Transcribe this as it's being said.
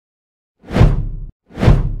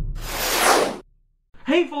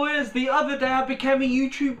Hey voyeurs, the other day I became a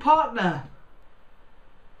YouTube partner.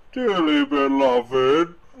 Dearly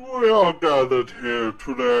beloved, we are gathered here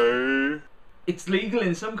today. It's legal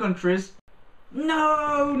in some countries.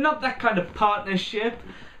 No, not that kind of partnership.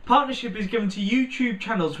 Partnership is given to YouTube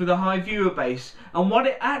channels with a high viewer base, and what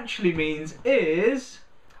it actually means is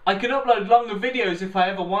I can upload longer videos if I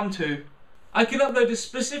ever want to. I can upload a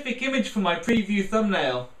specific image for my preview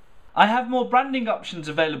thumbnail. I have more branding options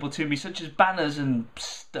available to me, such as banners and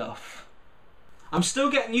stuff. I'm still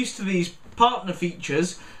getting used to these partner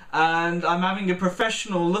features, and I'm having a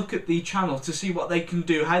professional look at the channel to see what they can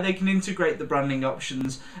do, how they can integrate the branding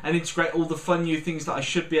options and integrate all the fun new things that I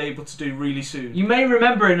should be able to do really soon. You may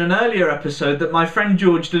remember in an earlier episode that my friend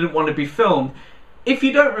George didn't want to be filmed. If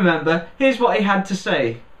you don't remember, here's what he had to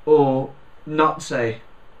say, or not say.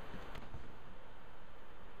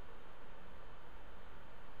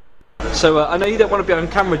 So I know you don't want to be on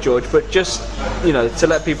camera, George, but just, you know, to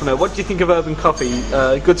let people know, what do you think of Urban Coffee?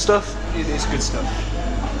 Good stuff? It is good stuff.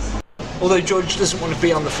 Although George doesn't want to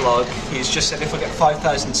be on the vlog, he's just said if I get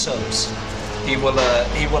 5,000 subs, he will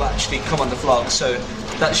actually come on the vlog. So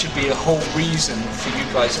that should be a whole reason for you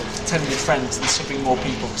guys telling your friends and subbing more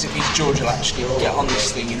people, because it means George will actually get on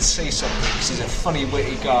this thing and say something, because he's a funny,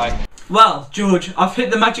 witty guy. Well, George, I've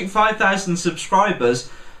hit the magic 5,000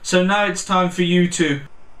 subscribers, so now it's time for you to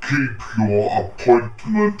Keep your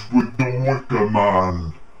appointment with the Wicker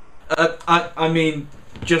Man. I mean,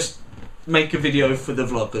 just make a video for the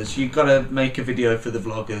vloggers. You gotta make a video for the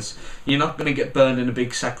vloggers. You're not gonna get burned in a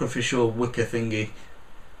big sacrificial wicker thingy.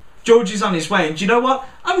 George is on his way, and do you know what?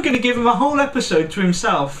 I'm gonna give him a whole episode to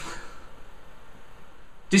himself.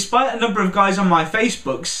 Despite a number of guys on my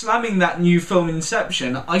Facebook slamming that new film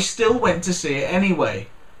Inception, I still went to see it anyway.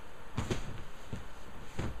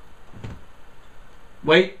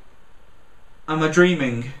 Wait, am I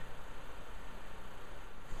dreaming?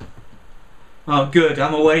 Oh good,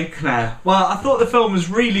 I'm awake now. Well, I thought the film was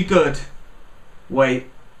really good. Wait,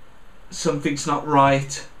 something's not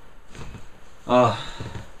right. Oh,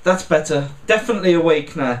 that's better. Definitely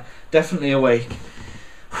awake now. Definitely awake.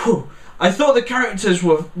 Whew. I thought the characters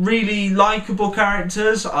were really likeable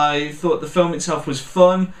characters. I thought the film itself was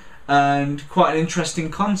fun and quite an interesting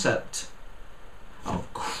concept. Oh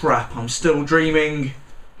crap, I'm still dreaming.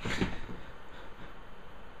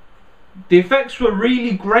 The effects were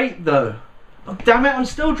really great though. Oh, damn it, I'm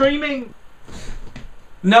still dreaming.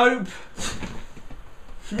 Nope.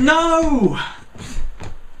 No!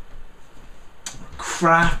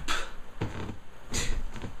 Crap.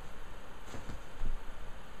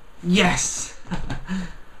 Yes.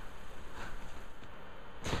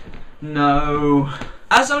 No.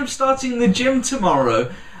 As I'm starting the gym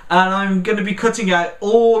tomorrow, and I'm going to be cutting out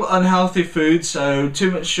all unhealthy food, so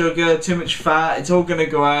too much sugar, too much fat, it's all going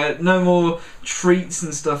to go out, no more treats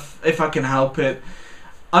and stuff if I can help it.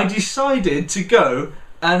 I decided to go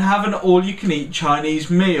and have an all-you-can-eat Chinese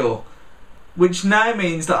meal, which now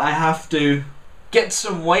means that I have to get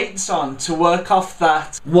some weights on to work off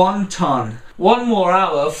that 1 ton. 1 more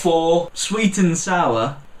hour for sweet and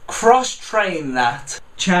sour. Cross-train that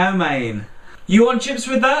chow mein. You want chips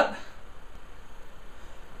with that?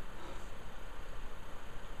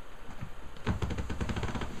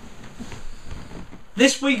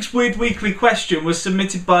 This week's Weird Weekly question was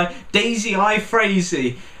submitted by Daisy I.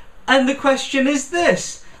 Frazee, and the question is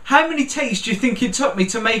this: how many takes do you think it took me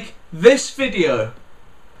to make this video?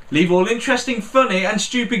 Leave all interesting, funny and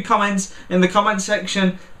stupid comments in the comment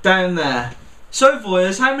section down there. So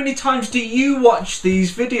voyeurs, how many times do you watch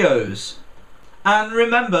these videos? And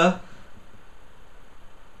remember,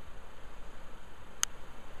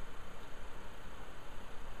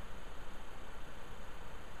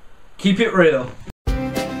 keep it real.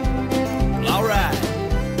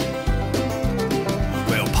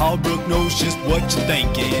 Paul Brook knows just what you're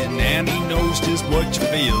thinking, and he knows just what you're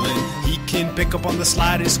feeling. He can pick up on the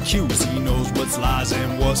slightest cues. He knows what's lies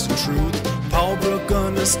and what's the truth. Paul Brook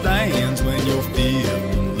understands when you're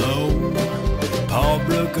feeling low. Paul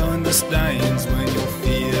Brook understands when you're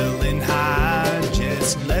feeling high.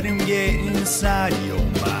 Just let him get inside your